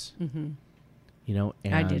this, you know,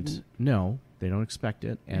 and I didn't. No, they don't expect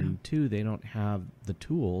it. And two, they don't have the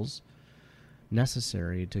tools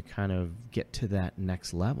necessary to kind of get to that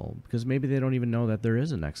next level, because maybe they don't even know that there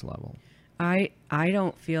is a next level. I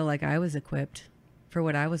don't feel like I was equipped for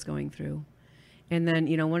what I was going through. And then,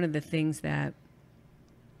 one of the things that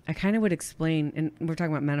I kind of would explain, and we're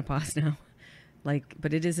talking about menopause now,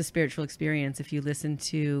 but it is a spiritual experience. If you listen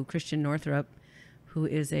to Christian Northrup, who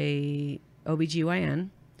is a OBGYN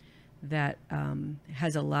that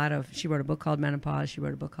has she wrote a book called Menopause. She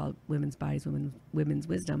wrote a book called Women's Bodies, Women's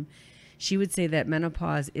Wisdom. She would say that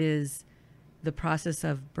menopause is the process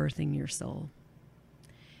of birthing your soul.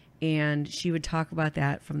 And she would talk about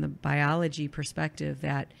that from the biology perspective,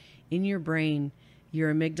 that in your brain,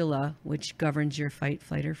 your amygdala, which governs your fight,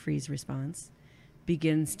 flight, or freeze response,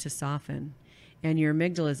 begins to soften. And your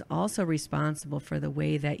amygdala is also responsible for the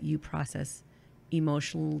way that you process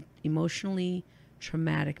emotionally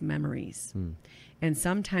traumatic memories. And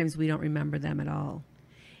sometimes we don't remember them at all.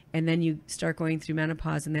 And then you start going through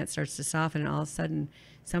menopause and that starts to soften, and all of a sudden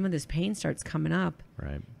some of this pain starts coming up.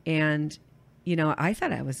 Right. And, I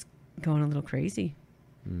thought I was going a little crazy.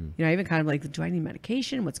 I even kind of do I need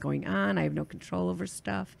medication? What's going on? I have no control over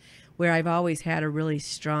stuff. Where I've always had a really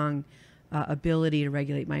strong ability to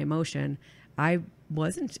regulate my emotion, I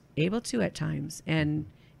wasn't able to at times. And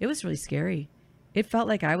it was really scary. It felt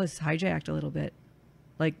like I was hijacked a little bit.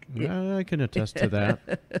 I can attest to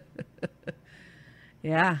that.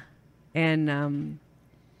 Yeah. And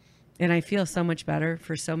I feel so much better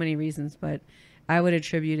for so many reasons, but I would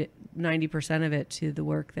attribute 90% of it to the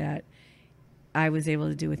work that I was able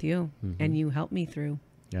to do with you, and you helped me through.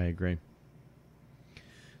 Yeah, I agree.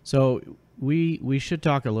 So we should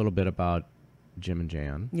talk a little bit about Jim and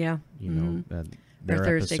Jan. Yeah. That their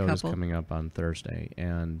Thursday episode couple is coming up on Thursday,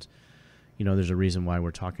 and there's a reason why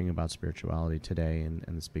we're talking about spirituality today, and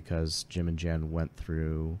it's because Jim and Jan went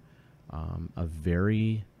through a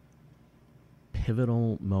very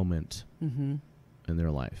pivotal moment in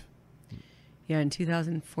their life. Yeah, in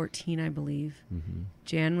 2014, I believe,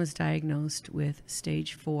 Jan was diagnosed with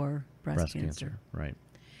stage 4 breast cancer. Right.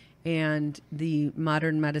 And the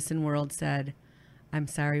modern medicine world said, I'm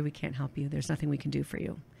sorry, we can't help you. There's nothing we can do for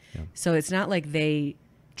you. Yeah. So it's not like they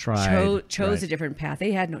chose a different path.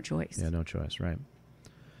 They had no choice. Yeah, no choice, right.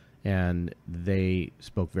 And they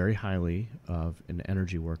spoke very highly of an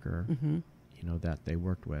energy worker, that they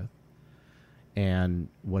worked with. And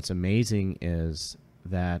what's amazing is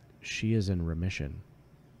that she is in remission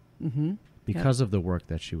because of the work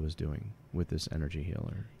that she was doing with this energy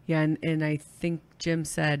healer. Yeah, and I think Jim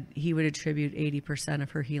said he would attribute 80% of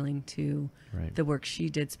her healing to the work she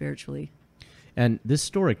did spiritually. And this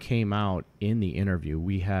story came out in the interview.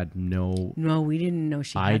 We had no we didn't know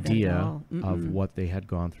she had that at all. of what they had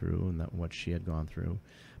gone through and what she had gone through.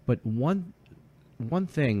 But one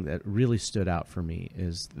thing that really stood out for me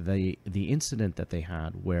is the incident that they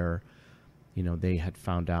had where they had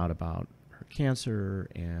found out about her cancer,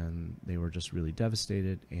 and they were just really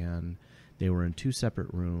devastated, and they were in 2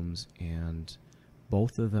 separate rooms, and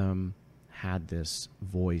both of them had this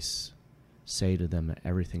voice say to them that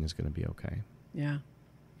everything is going to be okay. Yeah.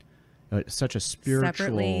 It's such a spiritual...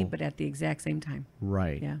 Separately, but at the exact same time.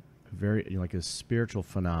 Right. Yeah. Very, like a spiritual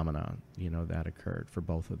phenomenon, that occurred for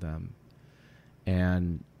both of them.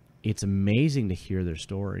 And it's amazing to hear their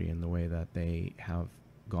story and the way that they have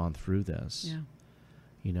gone through this.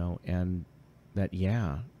 Yeah. And that,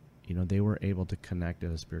 they were able to connect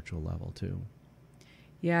at a spiritual level too.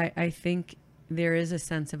 Yeah, I think there is a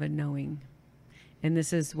sense of a knowing. And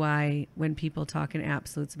this is why when people talk in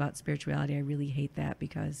absolutes about spirituality, I really hate that,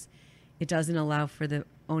 because it doesn't allow for the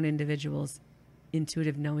own individual's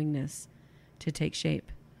intuitive knowingness to take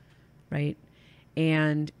shape, right?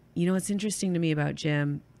 And what's interesting to me about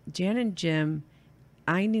Jan and Jim,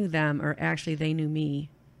 I knew them, or actually they knew me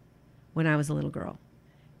when I was a little girl.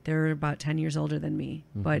 They were about 10 years older than me,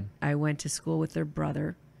 but I went to school with their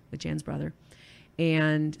brother, with Jan's brother.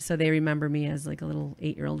 And so they remember me as like a little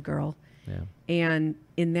 8-year-old girl. Yeah. And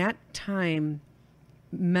in that time,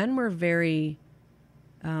 men were very,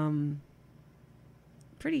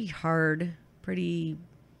 pretty hard, pretty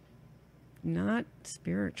not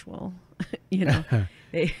spiritual, No.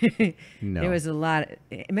 There was a lot.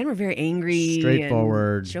 Men were very angry,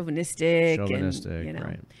 straightforward, and chauvinistic, and,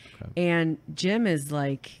 right. Okay. And Jim is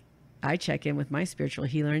like, I check in with my spiritual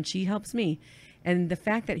healer, and she helps me. And the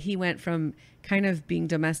fact that he went from kind of being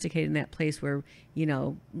domesticated in that place where,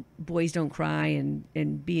 boys don't cry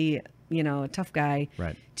and be, a tough guy,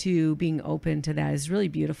 right, to being open to that is really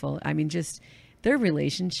beautiful. I mean, just their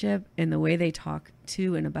relationship and the way they talk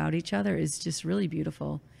to and about each other is just really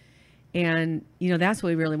beautiful. And, that's what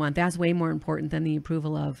we really want. That's way more important than the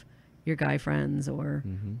approval of your guy friends or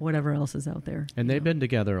whatever else is out there. And they've been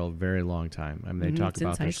together a very long time. I mean, they talk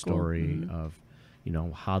about their story of,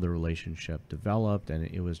 how the relationship developed, and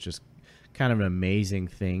it was just kind of an amazing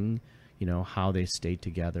thing, how they stayed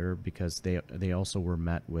together, because they also were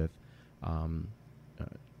met with,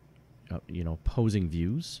 opposing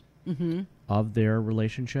views of their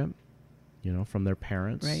relationship, from their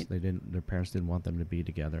parents. Right. Their parents didn't want them to be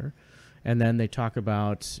together. And then they talk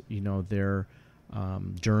about, their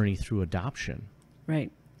journey through adoption.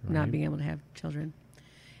 Right. Not being able to have children.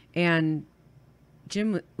 And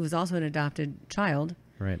Jim was also an adopted child.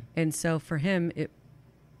 Right. And so for him, it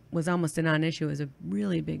was almost a non-issue. It was a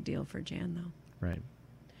really big deal for Jan, though. Right.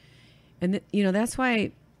 And, that's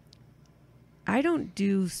why I don't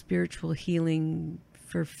do spiritual healing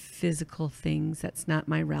for physical things. That's not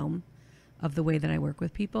my realm of the way that I work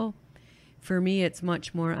with people. For me, it's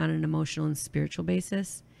much more on an emotional and spiritual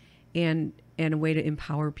basis, and a way to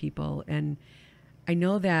empower people. And I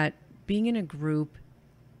know that being in a group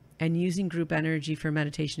and using group energy for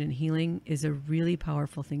meditation and healing is a really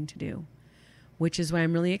powerful thing to do, which is why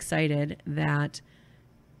I'm really excited that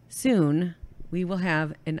soon we will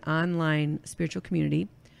have an online spiritual community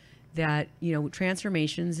that,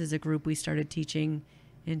 Transformations is a group we started teaching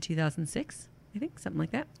in 2006, I think, something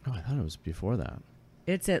like that. Oh, I thought it was before that.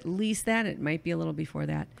 It's at least that. It might be a little before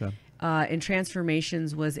that. Okay. And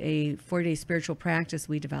Transformations was a 4-day spiritual practice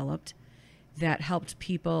we developed that helped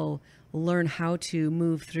people learn how to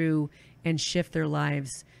move through and shift their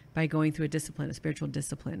lives by going through a spiritual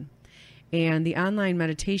discipline. And the online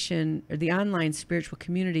meditation, or the online spiritual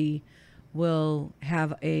community, will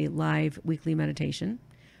have a live weekly meditation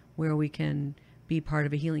where we can be part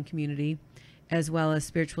of a healing community, as well as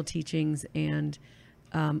spiritual teachings and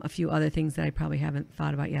a few other things that I probably haven't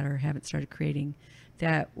thought about yet or haven't started creating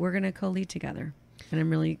that we're going to co-lead together. And I'm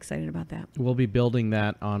really excited about that. We'll be building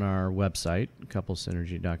that on our website,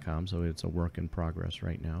 couplesynergy.com. So it's a work in progress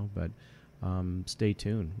right now, but stay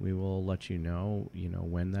tuned. We will let you know,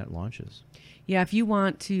 when that launches. Yeah, if you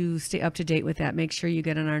want to stay up to date with that, make sure you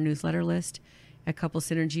get on our newsletter list at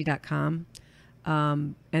couplesynergy.com.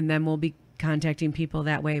 And then we'll be contacting people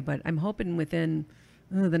that way. But I'm hoping within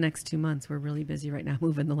the next 2 months. We're really busy right now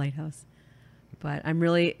moving the lighthouse. But I'm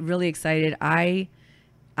really, really excited. I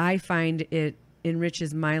find it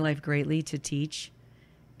enriches my life greatly to teach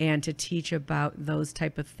and to teach about those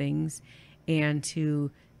type of things and to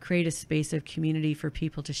create a space of community for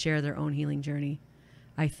people to share their own healing journey.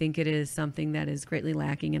 I think it is something that is greatly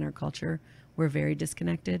lacking in our culture. We're very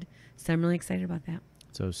disconnected. So I'm really excited about that.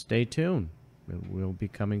 So stay tuned. It will be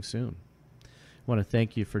coming soon. I want to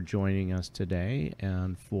thank you for joining us today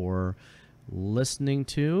and for listening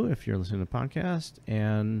to, if you're listening to the podcast,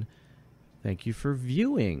 and thank you for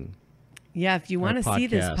viewing. Yeah, if you want to see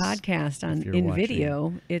this podcast in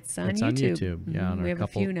video, it's on YouTube. It's on YouTube. Yeah, on we our have a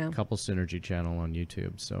few now. Couple Synergy channel on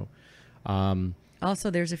YouTube. So, also,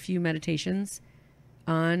 there's a few meditations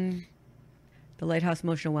on the Lighthouse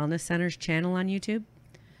Emotional Wellness Center's channel on YouTube.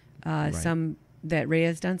 Right. Some that Ray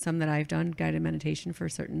has done, some that I've done, guided meditation for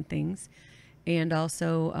certain things, and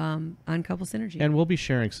also on Couple Synergy. And we'll be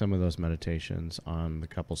sharing some of those meditations on the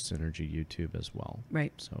Couple Synergy YouTube as well.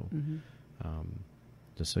 Right. So,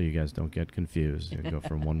 just so you guys don't get confused and go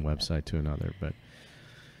from one website to another. But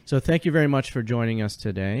so thank you very much for joining us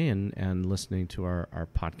today and listening to our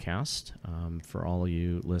podcast. For all of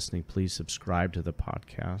you listening, please subscribe to the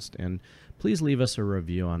podcast and please leave us a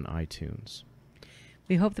review on iTunes.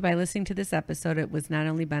 We hope that by listening to this episode, it was not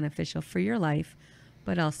only beneficial for your life,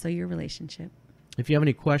 but also your relationship. If you have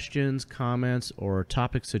any questions, comments, or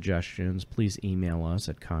topic suggestions, please email us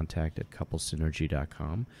at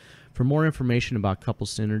contact@couplesynergy.com. For more information about Couple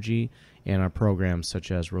Synergy and our programs such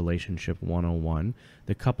as Relationship 101,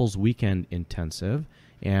 the Couples Weekend Intensive,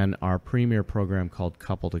 and our premier program called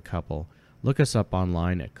Couple to Couple, look us up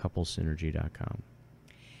online at couplesynergy.com.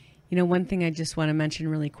 One thing I just want to mention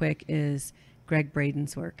really quick is Greg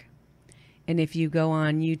Braden's work. And if you go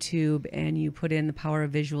on YouTube and you put in The Power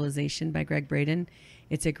of Visualization by Greg Braden,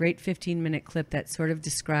 it's a great 15-minute clip that sort of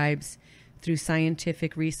describes through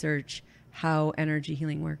scientific research how energy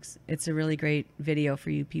healing works. It's a really great video for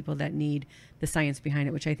you people that need the science behind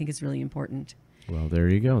it, which I think is really important. Well, there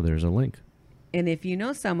you go. There's a link. And if you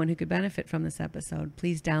know someone who could benefit from this episode,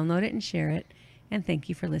 please download it and share it. And thank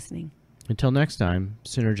you for listening. Until next time,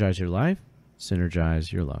 synergize your life,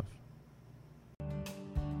 synergize your love.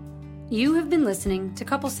 You have been listening to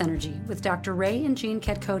Couple Synergy with Dr. Ray and Jean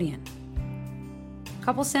Ketkodian.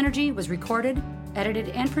 Couple Synergy was recorded, edited,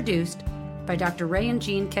 and produced by Dr. Ray and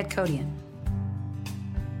Jean Ketkodian.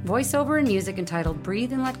 Voiceover and music entitled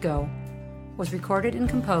Breathe and Let Go was recorded and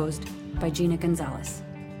composed by Gina Gonzalez.